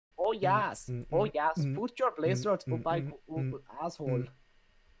Oh yes. Oh yes. Put your blizzard up my asshole.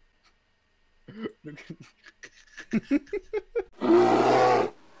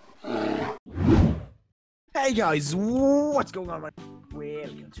 Hey guys, what's going on?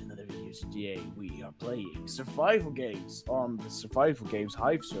 Welcome to another video. Today we are playing survival games on the Survival Games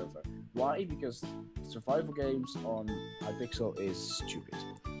Hive server. Why? Because survival games on Hypixel is stupid.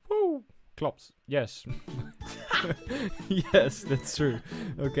 Woo! Klopt. Yes. Yes, that's true.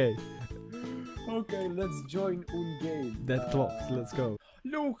 Okay. Okay, let's join een game. Dat klopt. Let's go.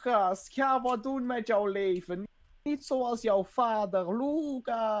 Lucas, ga wat doen met jouw leven. Niet zoals jouw vader,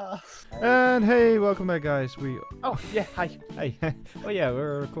 Lucas. And hey, welcome back, guys. Oh, yeah, hi. Hey. Oh yeah,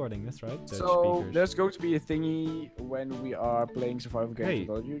 we're recording. That's right. Dutch So, speakers. there's going to be a thingy when we are playing survival games Hey. with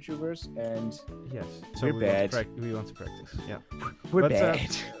other YouTubers, and Yes. So we're bad. We want to practice. Yeah. We're But,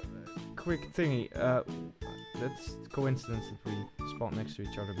 bad. Quick thingy. That's coincidence that we spawned next to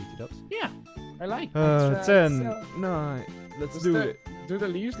each other, BT dubs. Yeah, I like that. 10, So, 9. Let's does do the- it. Do the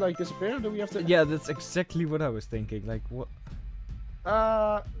leaves like disappear? Do we have to? Yeah, that's exactly what I was thinking. Like what?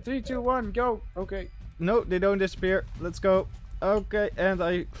 3, 2, 1, go. Okay. No, they don't disappear. Let's go. Okay, and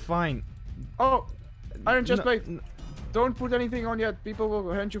fine. Oh, iron chest No, plate. Don't put anything on yet. People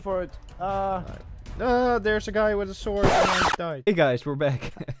will hunt you for it. There's a guy with a sword and I died. Hey guys, we're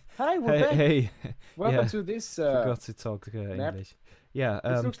back. Hi, we're back. Hey. Welcome yeah. to this. Forgot to talk English. Yeah.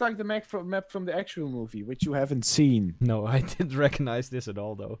 This looks like the map from the actual movie, which you haven't seen. No, I didn't recognize this at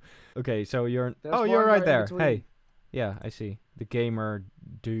all, though. Okay, so you're. There's Oh, you're one right guy in there. between. Hey. Yeah, I see. The gamer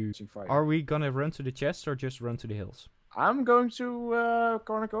dude. Are we gonna run to the chest or just run to the hills? I'm going to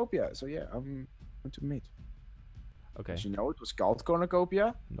Cornucopia, so yeah, I'm going to mid. Okay. Did you know it was called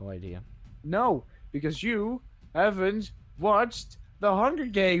Cornucopia? No idea. No, because you haven't watched the Hunger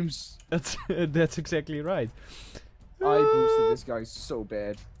Games. That's exactly right. I boosted this guy so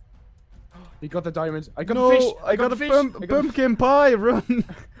bad. He got the diamonds. I got No, the fish. I got a fish. pumpkin pie. Run!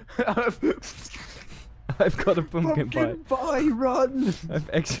 Pumpkin I've got a pumpkin pie. pie, run! I've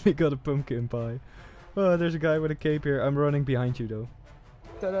actually got a pumpkin pie. Oh, there's a guy with a cape here. I'm running behind you though.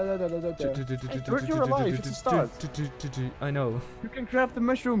 You're alive. It's a start. I know. You can grab the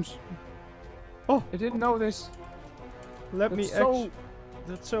mushrooms. Oh, I didn't know this. let me.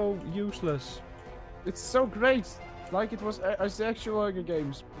 That's so useless. It's so great. Like it was as the actual Hunger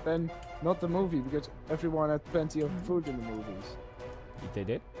Games, but then not the movie because everyone had plenty of food in the movies. They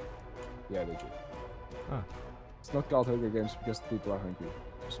did? Yeah, they did. Ah. It's not called Hunger Games because people are hungry.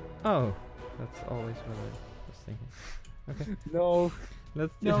 So, Oh, that's always what I was thinking. Okay, no,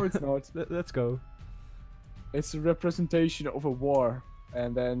 no, it's not. Let's go. It's a representation of a war,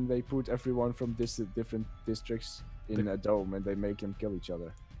 and then they put everyone from different districts in a dome, and they make them kill each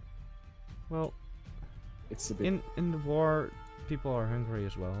other. Well, it's a bit. in the war, people are hungry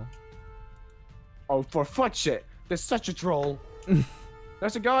as well. Oh, for fudge shit! There's such a troll.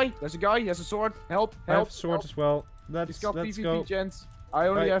 There's a guy. There's a guy. He has a sword. Help! I have Help! a sword Help. as well. He's got Let's PvP go. gens. I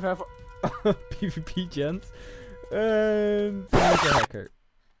only Right. have. PvP gent. And make a hacker.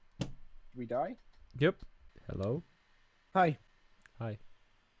 We die. Yep. Hello. Hi. Hi.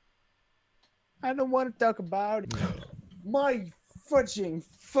 I don't want to talk about it. My fudging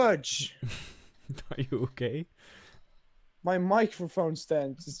fudge. Are you okay? My microphone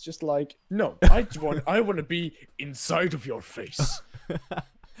stand is just like, no, I want to be inside of your face.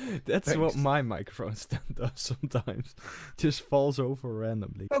 That's what Thanks. my microphone stand does sometimes. Just falls over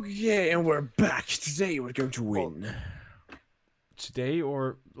randomly. Okay, and we're back. Today we're going to win. Today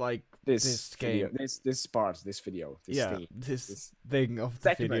or like This game? video, this part, this video, this Yeah, thing, this thing of the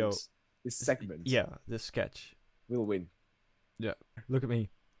segment, video. this segment. Yeah, this sketch. We'll win. Yeah, look at me.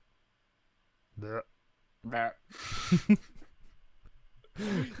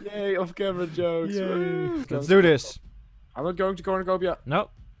 Yay, off-camera jokes. Yay. Woo. Let's do this. I'm not going to Cornucopia. No.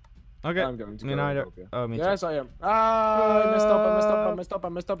 Okay. I'm going to Me neither. Cornucopia. Oh, me Yes, I am. Ah, I messed up, I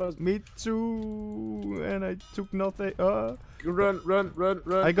messed up. too. Me too. And I took nothing. Run.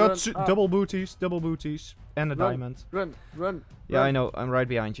 I got run. double booties, and a Run. diamond. Run. Yeah, I know. I'm right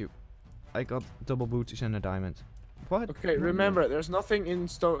behind you. I got double booties and a diamond. What? Okay, remember, there's nothing in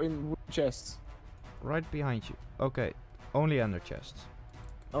wood chests. Right behind you. Okay. Only ender chests.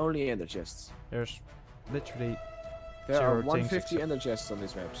 Only ender chests. There's literally. There Zero are things 150 except- ender chests on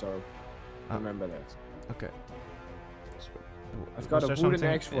this map, so Ah. remember that. Okay. So, I've got was a there wooden something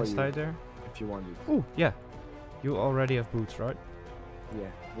axe for you. inside there? If you want it. Ooh, yeah. You already have boots, right? Yeah,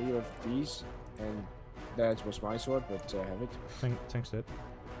 we have these, and that was my sword, but I have it. Thanks, Dad.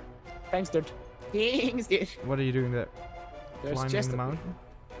 Thanks, dude. Thanks, dude. What are you doing there? There's Climbing chest the up here. mountain?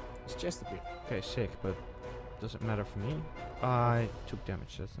 There's chest up here. Okay, sick, but does it matter for me? I took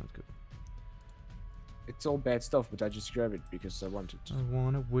damage. That's not good. It's all bad stuff, but I just grab it because I wanted to. I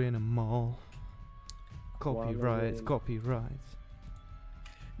wanna win 'em all. Copyright, win. copyright.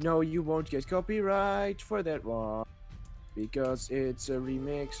 No, you won't get copyright for that one because it's a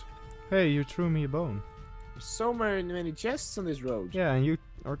remix. Hey, you threw me a bone. There's so many chests on this road. Yeah, and you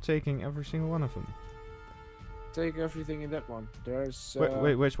are taking every single one of them. Take everything in that one. There's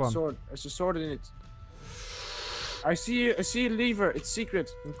wait, which one? Sword. There's a sword in it. I see a lever. It's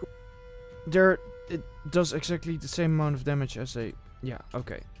secret. There, it does exactly the same amount of damage as a. Yeah.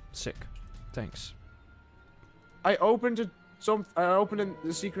 Okay. Sick. Thanks. I opened it. I opened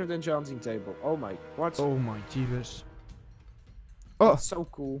the secret enchanting table. Oh my. What? Oh my Jesus. Oh. That's so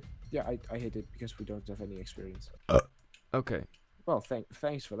cool. Yeah, I hate it because we don't have any experience. Okay. Well,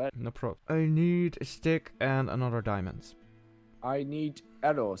 thanks for that. No problem. I need a stick and another diamond. I need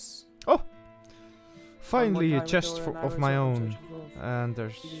arrows. Oh! Finally, a diamond chest or an of arrow my is own. searching for. And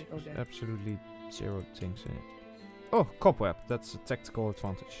there's Okay. absolutely 0 things in it. Oh, cobweb. That's a tactical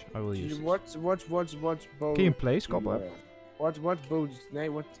advantage. I will use it. What bow? Can you place do you cobweb? have? What bows? Nee,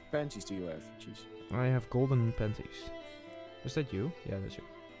 what panties do you have? Jeez. I have golden panties. Is that you? Yeah, that's you.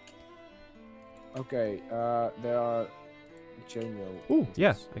 Okay, there are chainmail. Ooh,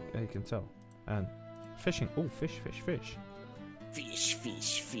 yeah, panties. I can tell. And fishing. Oh, fish.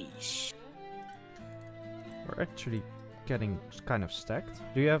 Fish. We're actually getting kind of stacked.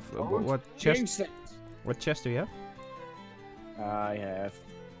 Do you have Oh, what chain chest? set. What chest do you have? I have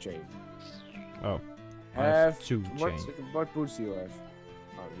chain. Oh, I have 2 what, chain. what boots do you have?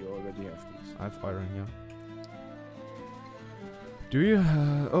 Oh, you already have these. I have iron, yeah. Do you?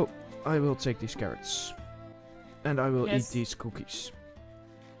 Oh, I will take these carrots, and I will Yes. eat these cookies.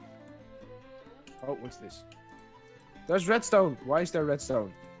 Oh, what's this? There's redstone. Why is there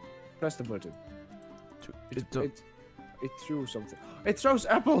redstone? Press the button. It threw something. It throws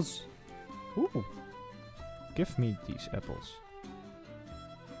apples. Ooh. Give me these apples.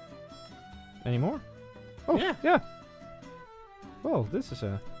 Any more? Oh, Yeah. Well, this is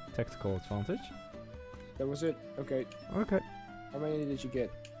a tactical advantage. That was it. Okay. Okay. How many did you get?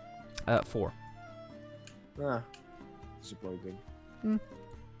 4. Ah, disappointing.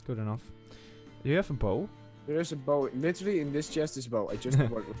 Good enough. Do you have a bow? There is a bow. Literally in this chest is a bow. I just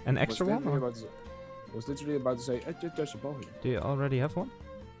An extra one? Was literally about to say, there's a bow here. Do you already have one?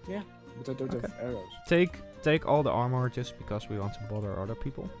 Yeah, but I don't have arrows. Take all the armor just because we want to bother other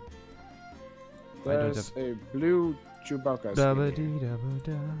people. There's a blue Chewbacca skin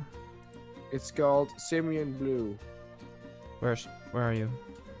here. It's called Simeon Blue. Where are you?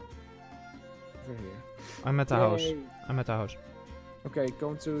 Over here. I'm at the house. I'm at the house. Okay,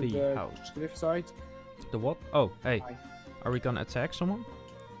 go to The the house. cliff side. The what? Oh, hey. Hi. Are we gonna attack someone?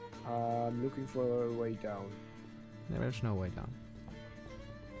 I'm looking for a way down. There's no way down.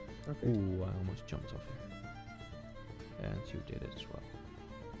 Okay. Ooh, I almost jumped off here. And you did it as well.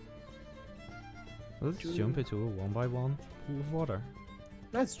 Let's jump into a 1x1 pool of water.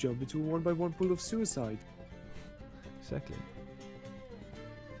 Let's jump into a 1x1 pool of suicide. Exactly.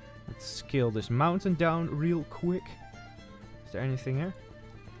 Let's scale this mountain down real quick. Is there anything here?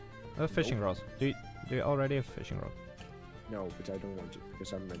 A fishing rod. Do you already have a fishing rod? No, but I don't want it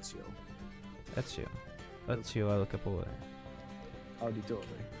because I'm Ezio. Ezio. Ezio El Capone. Auditore.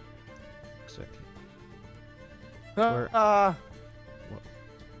 Exactly. Where?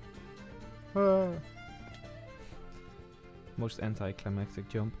 Most anticlimactic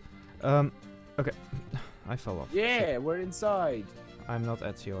jump. Okay. I fell off. Yeah, Shit. we're inside. I'm not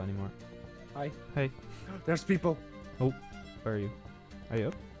Ezio anymore. Hi. Hey. There's people. Where are you? Are you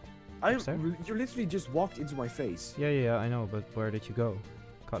up? Upstairs? You literally just walked into my face. Yeah, I know, but where did you go?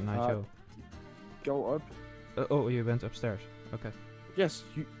 Cotton Eye Joe. Go up. Oh, you went upstairs. Okay. Yes,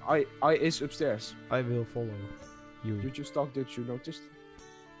 I is upstairs. I will follow you. You just talked that you noticed.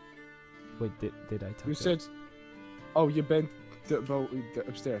 Wait, did I talk? You said, oh, you bent the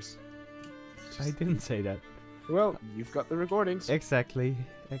upstairs. I didn't say that. Well, you've got the recordings. Exactly.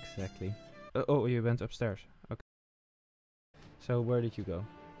 Oh, you went upstairs. Okay. So where did you go?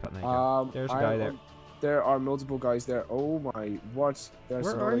 Cotton Eye Joe. There's a guy there. There are multiple guys there. Oh my, what? There's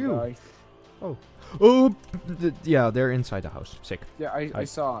Where another are you? guy. Oh, yeah, they're inside the house. Sick. Yeah, I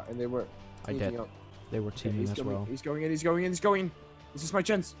saw, and they were. I did. Up. They were Okay, teaming as well. He's going in. This is my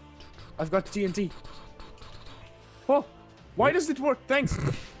chance. I've got TNT. Oh, why does it work? Thanks.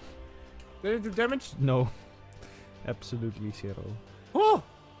 Did it do damage? No. Absolutely 0. Oh,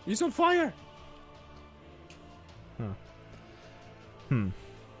 he's on fire.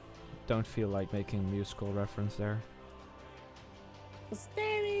 Don't feel like making a musical reference there.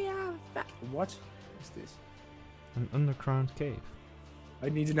 What is this? An underground cave. I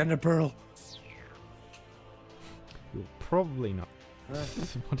need an ender pearl. You'll probably not.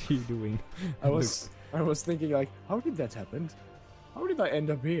 What are you doing? I was thinking like, how did that happen? How did I end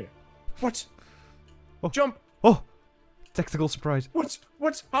up here? What? Oh. Jump! Oh! Tactical surprise. What?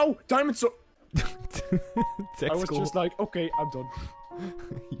 What? How? Diamond sword! Tactical. I was just like, okay, I'm done.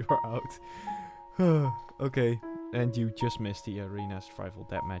 You're out. Okay. And you just missed the arena survival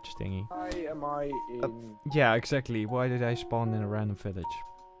deathmatch thingy. Why am I in Yeah, exactly. Why did I spawn in a random village?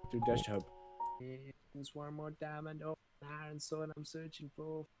 to dash hub? It's one more diamond or iron sword I'm searching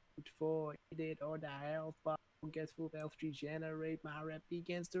for. Food for it or the health bar. Get full health regenerate. My rep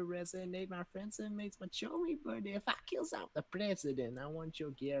begins to resonate. My friends and mates might show me, but if I kills out the president, I want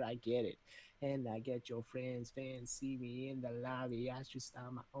your gear, I get it. And I get your friends, fans see me in the lobby. I should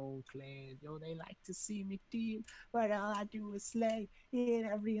start my own clan. Yo, they like to see me team, but all I do is slay. In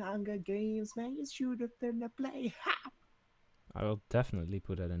every Hunger Games, man, you shoot up in the play. Ha! I will definitely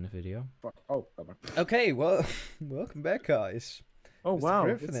put that in the video. Oh, Okay, well, welcome back, guys. oh Mr. wow.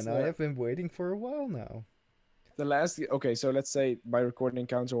 Griffin and I have been waiting for a while now. The last, okay, so let's say my recording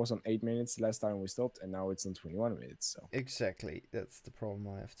counter was on 8 minutes last time we stopped, and now it's on 21 minutes. So Exactly, that's the problem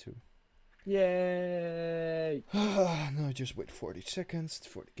I have too. yay! No, just wait 40 seconds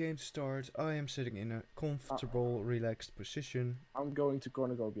for the game to start. I am sitting in a comfortable, relaxed position. I'm going to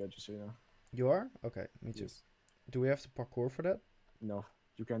Cornucopia, just so you know. You are? Okay, me too. Yes. Do we have to parkour for that? No,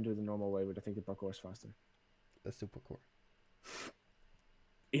 you can do it the normal way, but I think the parkour is faster. Let's do parkour.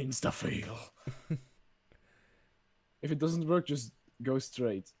 Insta fail. If it doesn't work, just go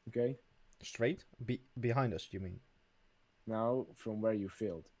straight, okay? Straight? Behind us, you mean? Now, from where you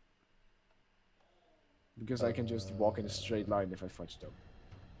failed. Because I can just walk in a straight line if I fudged up.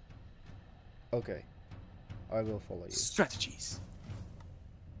 Okay. I will follow you. Strategies.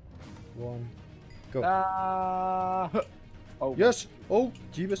 1, go. Oh, Yes! Oh,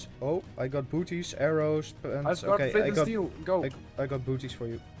 Jeebus. Oh, I got booties, arrows, and I've got okay, flint I and got steel. Go. I got booties for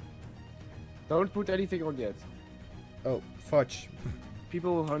you. Don't put anything on yet. Oh, fudge.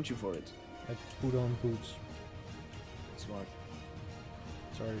 People will hunt you for it. I put on boots. Smart.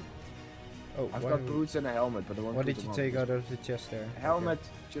 Sorry. Oh, I've why got we- boots and a helmet, but I won't What put did you them take on. out of the chest there? Helmet.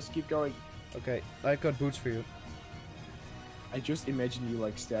 Just keep going. Okay, I got boots for you. I just imagine you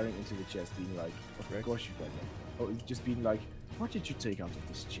like staring into the chest, being like, "Of Right. course you got that." Oh, just being like, "What did you take out of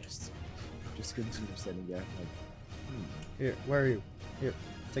this chest?" Just continue standing there, like, Here, where are you? Here,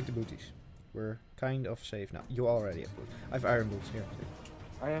 take the booties. We're kind of safe now. You already have boots. I have iron boots. Here. Take.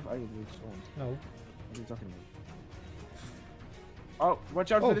 I have iron boots on. No. What are you talking about? Oh,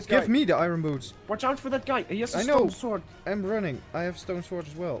 watch out Oh, for this guy! give me the iron boots. Watch out for that guy! He has a I stone know. sword. I'm running. I have stone sword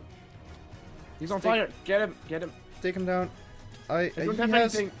as well. He's on Take- fire. Get him! Get him! Take him down. I don't have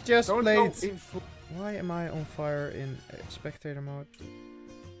yes, anything. just Don't played. go in full. Why am I on fire in spectator mode?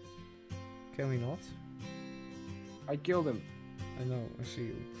 Can we not? I killed him. I know. I see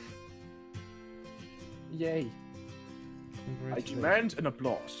you. Yay! I Congratulations. demand an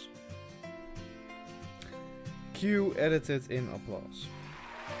applause. Q edited in applause.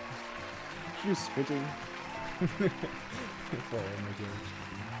 You spitting. For my games.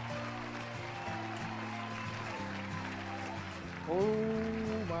 Oh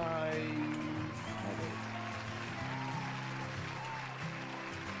my.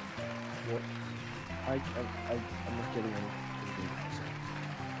 What? I'm not getting anything.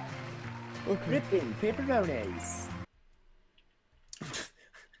 Okay. Ripping pepperonis.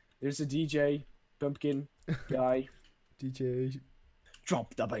 There's a DJ, pumpkin, guy. DJ.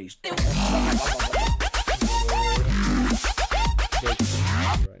 Drop the bass.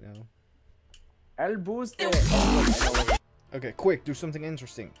 Right now. El boost. Okay, quick, do something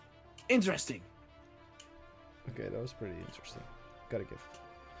interesting. Interesting. Okay, that was pretty interesting. Got a gift.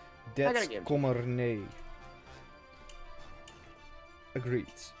 got a That's gift. kommer nee. Agreed.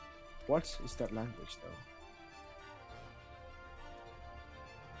 What is that language though?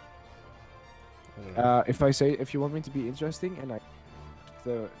 I don't know. If I say, if you want me to be interesting, and I,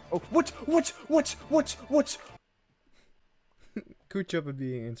 what? Good job at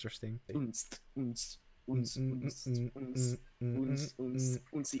being interesting. Unst, unst, unst, unst, unst, unst, unst,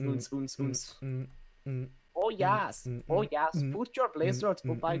 unst, unst, unst, unst. Oh yes, oh yes. Put your blazer up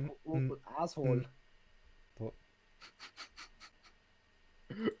my asshole. What?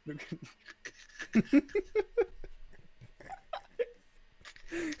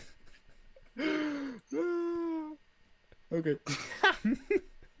 Okay.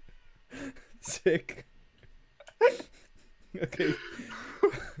 Sick. Okay.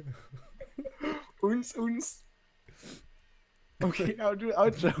 Uns. Okay, I'll do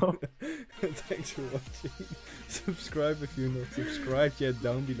outro. Thanks for watching. Subscribe if you're not subscribed yet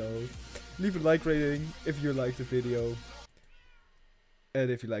down below. Leave a like rating if you liked the video. And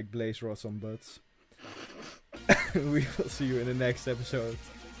if you like Blaze Rods on butts. We will see you in the next episode.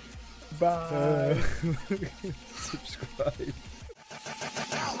 Bye. Subscribe.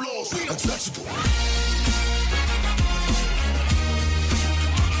 Untouchable.